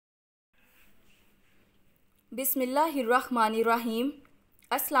Bismillahirrahmanirrahim.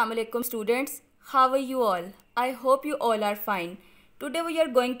 Assalamu alaikum students. How are you all? I hope you all are fine. Today we are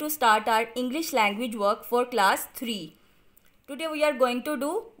going to start our English language work for class 3. Today we are going to do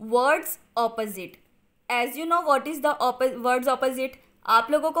words opposite. As you know what is the words opposite?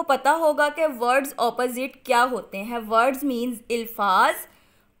 आप लोगों को पता होगा कि words opposite क्या होते हैं. Words means अल्फाज,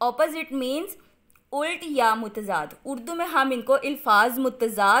 opposite means उल्ट या मुतज़ाद. उर्दू में हम इनको अल्फाज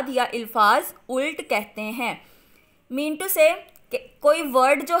मुतज़ाद या अल्फाज उल्ट कहते हैं. मीन टू से कोई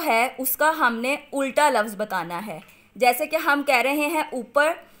वर्ड जो है उसका हमने उल्टा लफ्ज़ बताना है. जैसे कि हम कह रहे हैं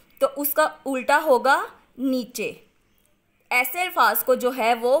ऊपर, तो उसका उल्टा होगा नीचे. ऐसे अल्फाज को जो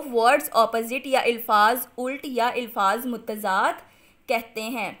है वो वर्ड्स ऑपोजिट या अल्फाज उल्ट या अल्फाज मुतज़ाद कहते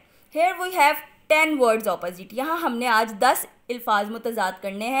हैं. Here we have 10 words opposite. यहाँ हमने आज 10 अल्फाज मुतज़ाद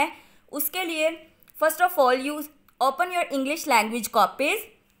करने हैं. उसके लिए first of all you open your English language copies,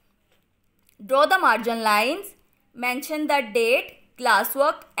 draw the margin lines, mention the date, class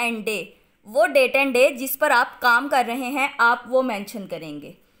work and day. वो डेट एंड डे जिस पर आप काम कर रहे हैं आप वो मेंशन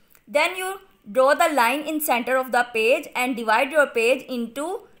करेंगे. Then you draw the line in centre of the page and divide your page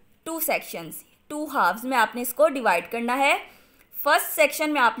into 2 sections. 2 halves में आपने इसको डिवाइड करना है. फर्स्ट सेक्शन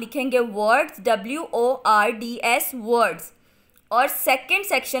में आप लिखेंगे वर्ड्स, WORDS वर्ड्स, और सेकेंड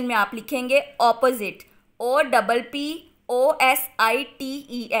सेक्शन में आप लिखेंगे opposite, OPPOSITES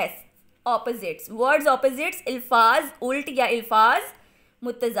opposites. Words opposites अल्फाज उल्ट या अल्फाज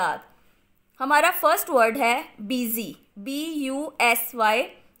मुतज़ाद. हमारा फर्स्ट वर्ड है बिज़ी, BUSY,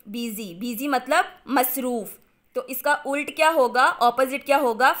 बिज़ी. बिज़ी मतलब मसरूफ़. तो इसका उल्ट क्या होगा, ऑपोजिट क्या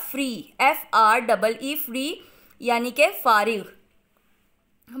होगा, फ्री, FREE फ्री यानी कि फारिग.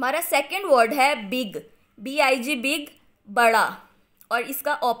 हमारा सेकेंड वर्ड है बिग, BIG बिग बड़ा, और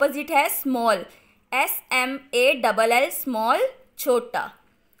इसका ऑपोजिट है स्मॉल, SMALL स्मॉल छोटा.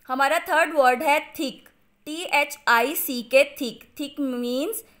 हमारा थर्ड वर्ड है thick, THICK thick. Thick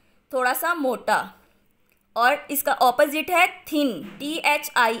means थोड़ा सा मोटा, और इसका ऑपोजिट है थिन,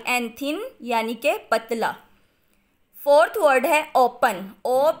 THIN थिन यानी कि पतला. फोर्थ वर्ड है ओपन,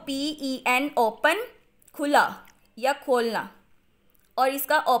 OPEN ओपन खुला या खोलना, और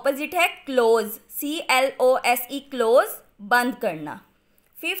इसका ऑपोजिट है क्लोज, CLOSE क्लोज बंद करना.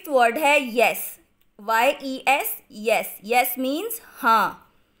 फिफ्थ वर्ड है yes, YES yes. Yes means हाँ,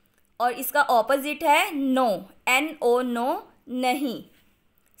 और इसका ऑपोजिट है नो, NO नो नहीं.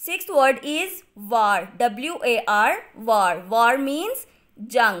 Sixth word is war, WAR war. War means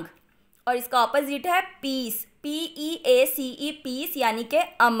जंग, और इसका ऑपोजिट है पीस, PEACE पीस यानी कि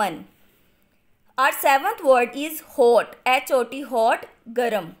अमन. Our seventh word is hot, HOT hot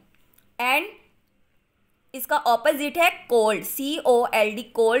गरम, एंड इसका ऑपोजिट है कोल्ड, COLD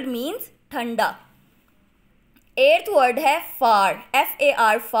कोल्ड मीन्स ठंडा. एट्थ वर्ड है फार,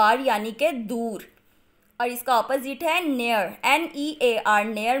 FAR फार यानी कि दूर, और इसका ऑपोजिट है नियर, NEAR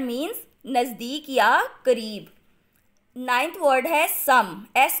नियर मीन्स नज़दीक या करीब. नाइन्थ वर्ड है सम,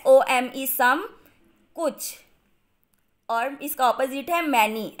 SOME सम कुछ, और इसका ऑपोजिट है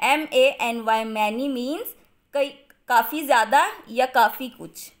मैनी, MANY मैनी मीन्स कई, काफ़ी ज़्यादा या काफ़ी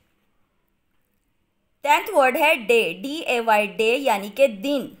कुछ. टेंथ वर्ड है डे, DAY डे यानी कि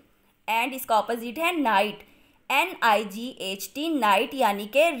दिन, एंड इसका ऑपोजिट है नाइट, NIGHT नाइट यानी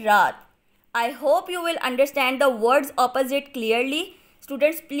कि रात. I hope you will understand the words opposite clearly.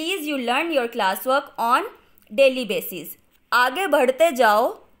 Students please you learn your class work on daily basis. आगे बढ़ते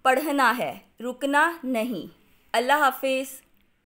जाओ, पढ़ना है, रुकना नहीं. अल्लाह हाफिज़.